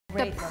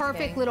the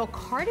perfect little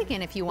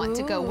cardigan if you want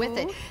to go with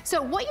it.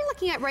 So what you're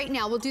looking at right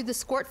now, we'll do the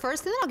Skort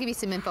first, and then I'll give you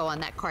some info on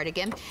that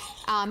cardigan.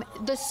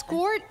 The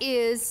Skort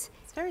is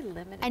very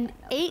limited. An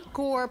 8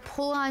 Gore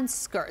pull-on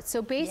skirt.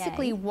 So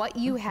basically what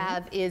you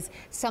have is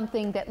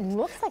something that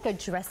looks like a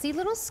dressy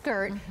little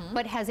skirt,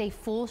 but has a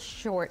full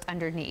short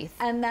underneath.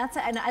 And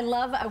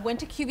I went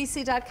to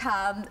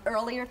QVC.com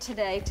earlier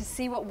today to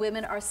see what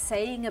women are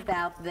saying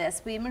about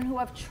this. Women who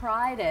have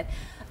tried it.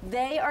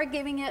 They are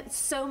giving it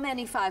so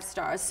many 5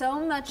 stars, so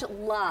much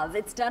love.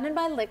 It's done in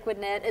by Liquid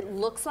Knit. It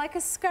looks like a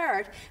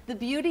skirt. The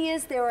beauty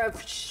is there are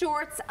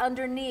shorts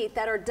underneath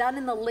that are done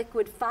in the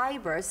liquid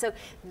fiber. So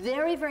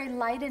very, very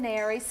light and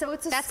airy. So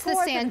it's a That's the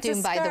sand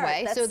dune, by the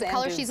way. So the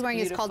color she's wearing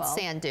is called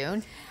sand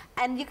dune.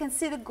 And you can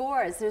see the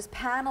gores. There's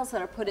panels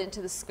that are put into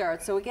the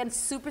skirt. So again,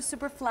 super,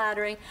 super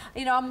flattering.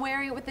 You know, I'm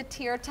wearing it with the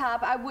tier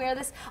top. I wear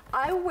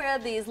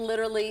these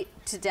literally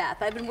to death.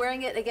 I've been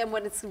wearing it again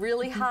when it's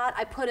really hot.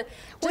 I put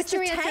just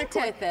a tank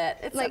with it.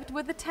 It's like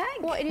with the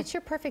tank. Well, and it's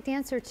your perfect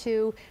answer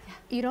to,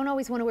 you don't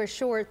always want to wear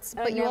shorts,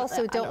 but you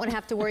also don't want to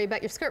have to worry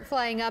about your skirt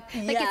flying up.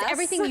 Like it's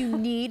everything you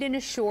need in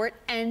a short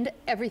and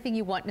everything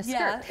you want in a skirt.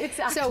 Yeah,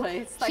 exactly. So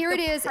like here it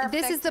is.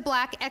 This is the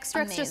black,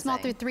 extra small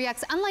through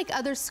 3X. Unlike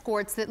other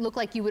Skorts that look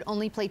like you would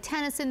only play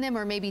tennis in them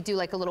or maybe do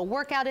like a little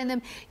workout in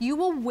them, you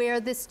will wear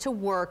this to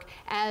work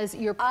as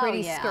your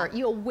pretty skirt.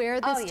 You'll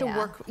wear this to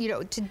work, you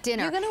know, to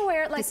dinner. You're gonna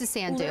wear it like, this is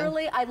sand dune.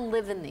 Literally, I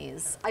live in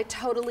these. I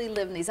totally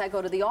live in these. I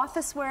go to the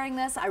office wearing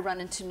this. I run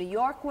into New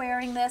York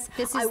wearing this.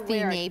 This is the navy.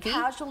 I wear it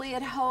casually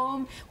at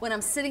home. When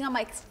I'm sitting on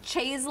my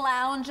chaise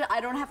lounge, I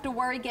don't have to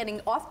worry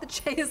getting off the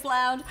chaise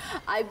lounge.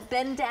 I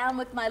bend down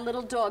with my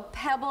little dog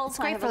Pebbles. It's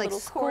great for like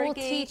school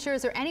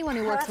teachers or anyone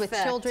who works with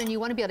children. You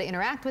want to be able to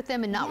interact with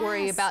them and not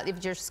worry about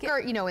if your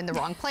skirt, you know, in the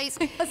wrong place.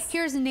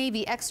 Here's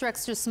navy, extra,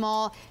 extra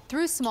small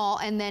through small,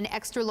 and then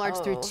extra large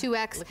through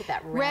 2X. Look at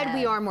that red.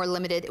 We are more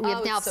limited. We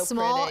have now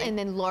small and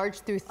then large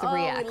through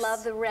 3X. Oh, we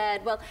love the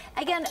red. Well,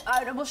 again,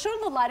 we'll show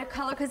them the lighter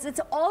color because it's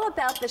all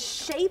about the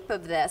shape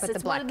of this. But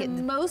it's one of the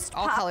most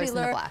all popular colors in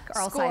the black,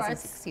 or all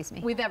sizes, excuse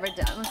me, we've ever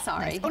done. I'm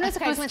sorry. Nice. Oh, no, it's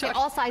okay. I was going to say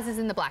all sizes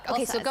in the black.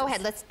 Okay, so go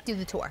ahead. Let's do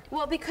the tour.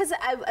 Well, because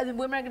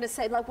women are going to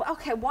say, like, well,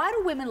 okay, why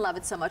do women love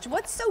it so much?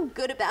 What's so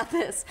good about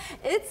this?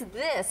 It's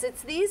this.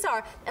 These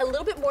are a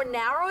little bit more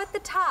narrow at the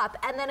top,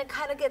 and then it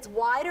kind of gets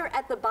wider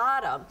at the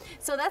bottom.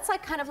 So that's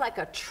like kind of like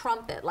a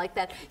trumpet, like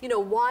that, you know,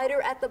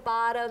 wider at the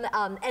bottom.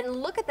 And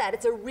look at that.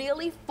 It's a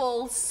really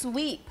full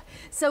sweep.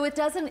 So it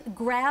doesn't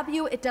grab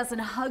you. It doesn't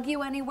hug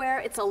you anywhere.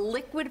 It's a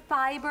liquid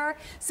fiber,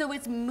 so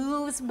it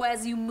moves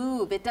as you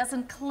move. It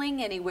doesn't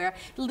cling anywhere.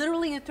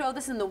 Literally, you throw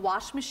this in the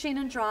wash machine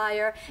and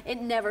dryer.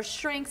 It never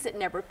shrinks. It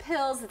never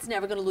pills. It's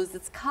never going to lose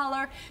its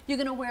color. You're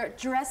going to wear it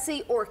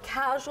dressy or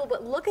casual,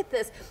 but look at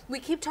this. We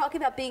keep talking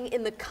about being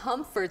in the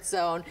comfort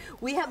zone.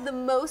 We have the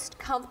most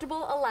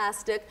comfortable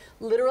elastic.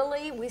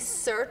 Literally, we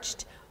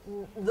searched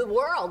the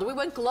world. We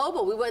went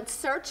global. We went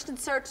searched and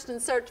searched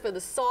and searched for the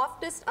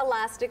softest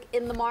elastic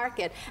in the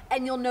market.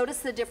 And you'll notice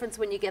the difference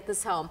when you get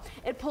this home.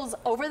 It pulls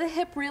over the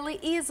hip really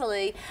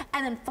easily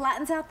and then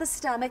flattens out the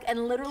stomach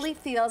and literally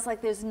feels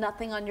like there's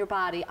nothing on your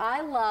body.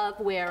 I love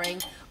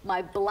wearing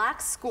my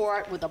black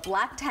Skort with a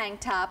black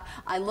tank top.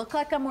 I look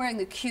like I'm wearing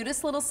the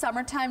cutest little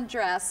summertime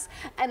dress,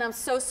 and I'm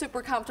so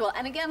super comfortable.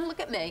 And again, look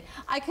at me.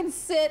 I can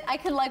sit, I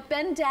can like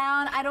bend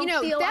down. I don't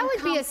feel that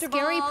would be a uncomfortable.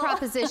 scary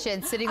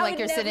proposition, sitting like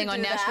you're sitting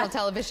on national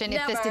television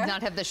if this did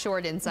not have the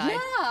short inside.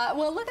 Yeah,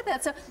 well, look at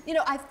that. So, you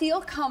know, I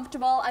feel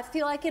comfortable. I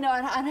feel like, you know,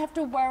 I don't have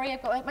to worry.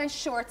 I've got my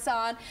shorts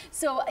on.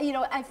 So, you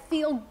know, I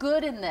feel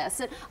good in this.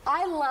 And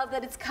I love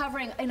that it's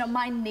covering, you know,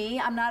 my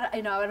knee. I'm not,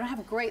 you know, I don't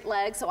have great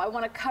legs, so I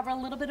want to cover a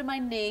little bit of my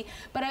knee.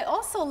 But I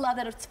also love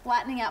that it's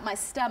flattening out my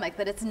stomach,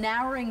 that it's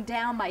narrowing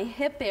down my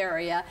hip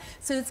area.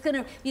 So it's going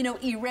to, you know,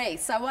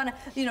 erase. I want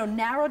to, you know,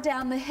 narrow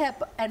down the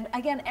hip. And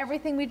again,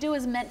 everything we do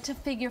is meant to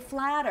figure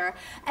flatter.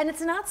 And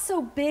it's not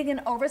so big and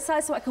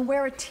oversized, so I can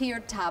wear a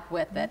tiered top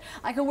with it.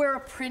 I can wear a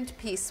print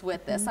piece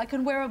with this. I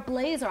can wear a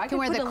blazer. I can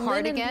wear put the a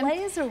cardigan linen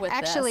blazer with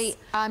Actually,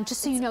 this.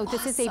 Just so you know,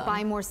 this is a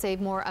buy more,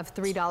 save more of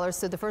 $3.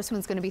 So the first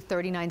one's going to be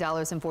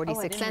 $39.46. Oh,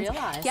 I didn't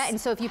realize. Yeah, and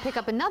so if you pick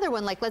up another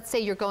one, like let's say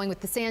you're going with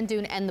the sand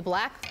dune and the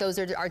black, those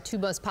are our two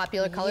most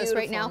popular colors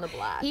right now.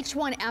 Each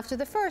one after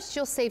the first,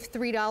 you'll save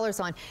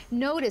 $3 on.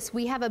 Notice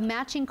we have a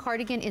matching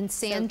cardigan in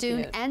sand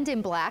dune and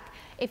in black.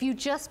 If you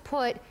just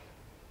put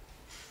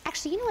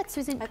Actually, you know what,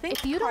 Susan?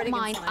 If you don't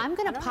mind, I'm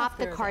going to pop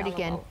the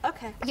cardigan.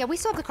 Okay. Yeah, we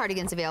still have the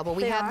cardigans available.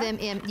 We have them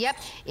in,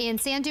 in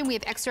sand dune, we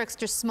have extra,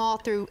 extra small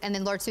through, and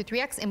then large through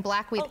 3X. In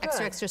black, we have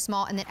extra, extra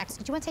small, and then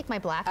extra. Do you want to take my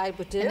black? I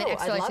would do. And then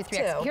extra, I'd large love through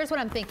 3X. to. Here's what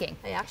I'm thinking.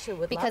 I actually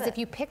would Because love if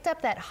you picked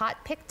up that hot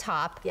pick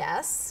top,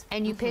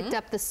 and you picked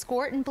up the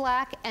Skort in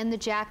black and the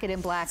jacket in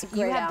black,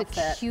 you have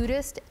the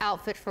cutest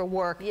outfit for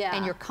work,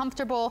 and you're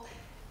comfortable.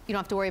 You don't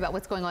have to worry about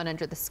what's going on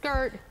under the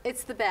skirt.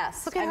 It's the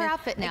best. Look at her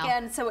outfit now.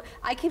 Again, so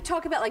I keep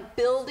talking about like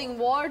building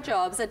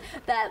wardrobes, and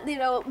that, you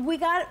know,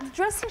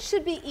 dressing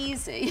should be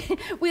easy.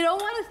 We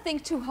don't want to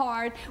think too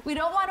hard. We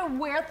don't want to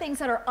wear things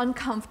that are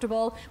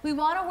uncomfortable. We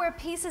want to wear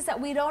pieces that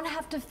we don't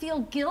have to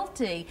feel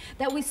guilty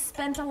that we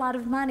spent a lot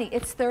of money.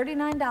 It's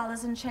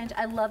 $39 and change.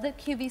 I love that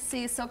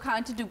QVC is so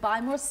kind to do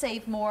buy more,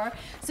 save more.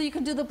 So you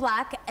can do the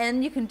black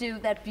and you can do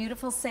that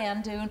beautiful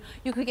sand dune.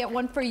 You could get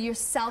one for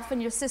yourself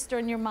and your sister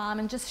and your mom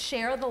and just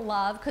share the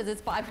love, because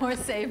it's buy more,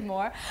 save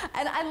more.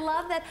 And I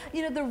love that,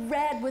 you know, the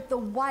red with the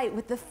white,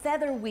 with the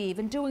feather weave,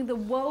 and doing the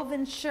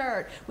woven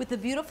shirt with the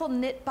beautiful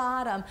knit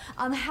bottom.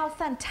 How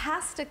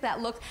fantastic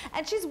that looks.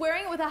 And she's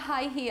wearing it with a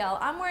high heel.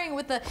 I'm wearing it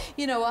with a,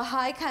 you know, a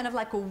high kind of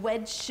like a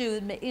wedge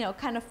shoe, you know,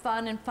 kind of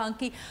fun and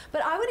funky.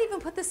 But I would even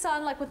put this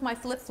on like with my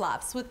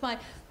flip-flops, with my,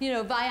 you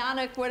know,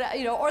 bionic,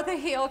 you know, or the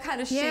heel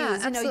kind of shoes.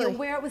 Yeah, you know, you'll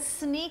wear it with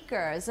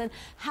sneakers. And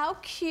how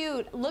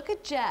cute. Look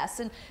at Jess.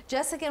 And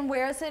Jess again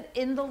wears it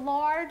in the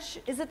large.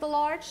 Is it the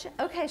large?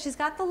 Okay, she's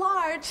got the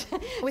large.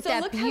 With so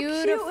that look beautiful,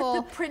 how cute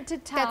with the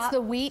printed top. That's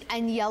the wheat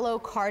and yellow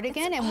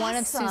cardigan, and one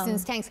of awesome.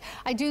 Susan's tanks.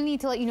 I do need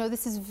to let you know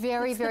this is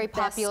very, very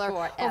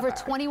popular. Over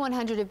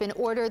 2,100 have been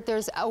ordered.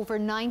 There's over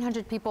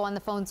 900 people on the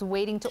phones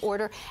waiting to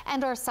order,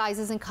 and our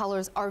sizes and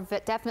colors are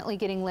definitely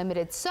getting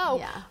limited.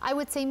 So I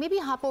would say maybe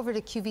hop over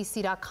to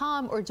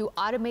QVC.com or do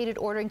automated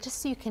ordering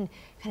just so you can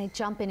kind of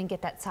jump in and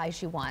get that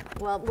size you want.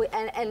 Well,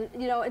 and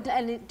you know,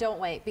 and don't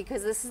wait,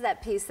 because this is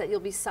that piece that you'll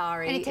be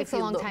sorry. And it takes a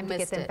long time to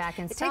get them back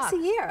in stock. It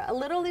takes a year. It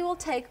literally will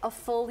take a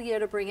full year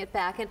to bring it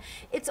back, and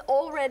it's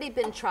already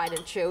been tried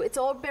and true. It's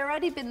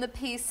already been the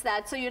piece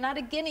that, so you're not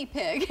a guinea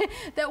pig,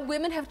 that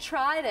women have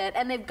tried it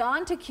and they've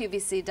gone to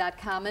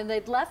QVC.com and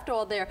they've left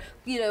all their,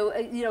 you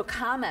know,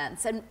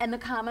 comments, and the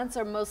comments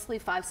are mostly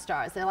 5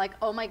 stars. They're like,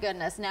 oh my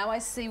goodness, now I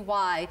see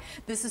why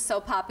this is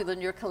so popular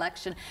in your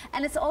collection.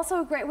 And it's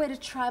also a great way to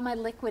try my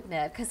liquid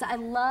knit, because I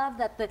love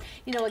that the,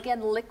 you know,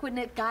 again, liquid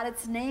knit got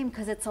its name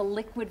because it's a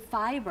liquid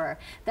fiber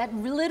that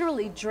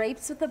literally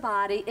drapes with the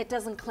body. It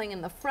doesn't cling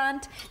in the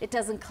front, it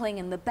doesn't cling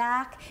in the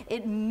back,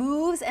 it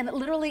moves, and it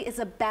literally is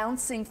a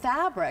bouncing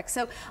fabric.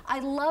 So I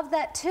love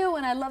that too,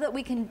 and I love that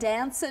we can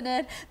dance in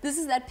it. This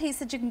is that piece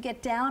that you can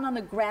get down on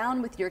the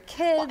ground with your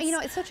kids. Well, you know,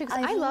 it's so true,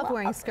 because I love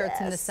wearing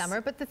skirts in the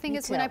summer, but the thing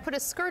is, when I put a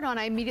skirt on,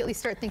 I immediately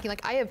start thinking,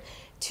 like, I have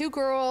 2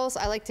 girls,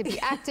 I like to be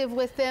active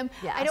with them.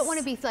 I don't want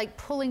to be like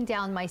pulling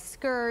down my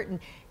skirt, and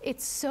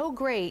it's so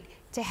great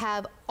to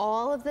have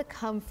all of the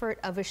comfort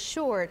of a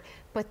short,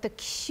 but the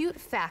cute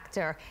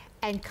factor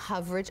and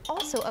coverage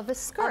also of a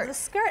skirt. Of the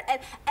skirt,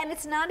 and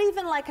it's not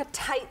even like a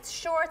tight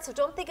short, so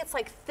don't think it's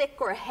like thick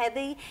or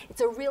heavy.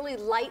 It's a really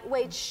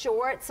lightweight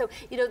short, so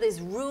you know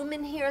there's room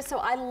in here. So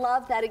I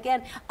love that.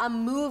 Again,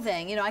 I'm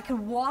moving. You know, I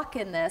can walk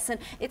in this, and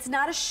it's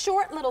not a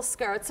short little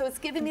skirt, so it's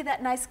giving me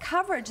that nice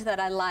coverage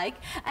that I like.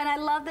 And I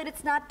love that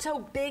it's not so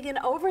big and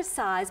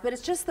oversized, but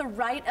it's just the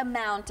right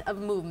amount of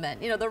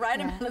movement. You know, the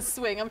right amount of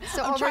swing. I'm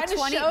trying to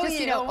show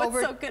you what's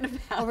so good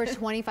about it. Over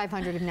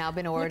 2,500 have now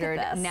been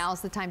ordered.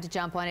 Now's the time to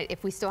jump on it.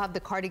 If we still have the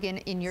cardigan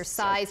in your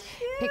size,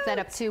 pick that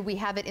up too. We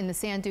have it in the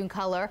sand dune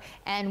color,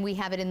 and we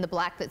have it in the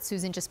black that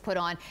Susan just put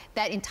on.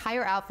 That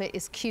entire outfit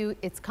is cute,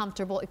 it's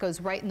comfortable, it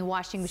goes right in the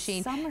washing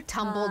machine,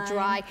 tumble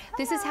dry.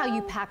 This is how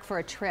you pack for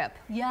a trip.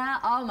 Yeah,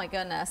 oh my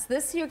goodness.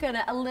 This you're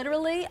gonna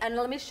literally, and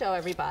let me show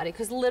everybody,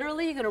 because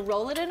literally you're gonna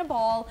roll it in a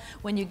ball.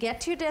 When you get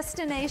to your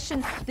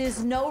destination,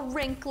 there's no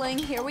wrinkling.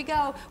 Here we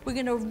go. We're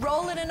gonna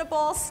roll it in a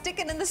ball,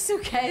 stick it in the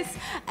suitcase,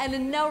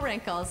 and no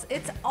wrinkles.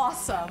 It's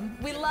awesome.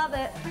 We love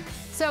it.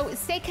 So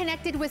stay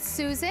connected with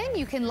Susan.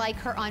 You can like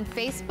her on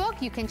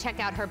Facebook. You can check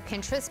out her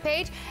Pinterest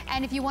page.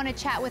 And if you want to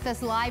chat with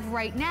us live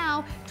right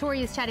now,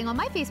 Tori is chatting on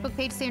my Facebook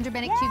page, Sandra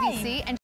Bennett QVC. And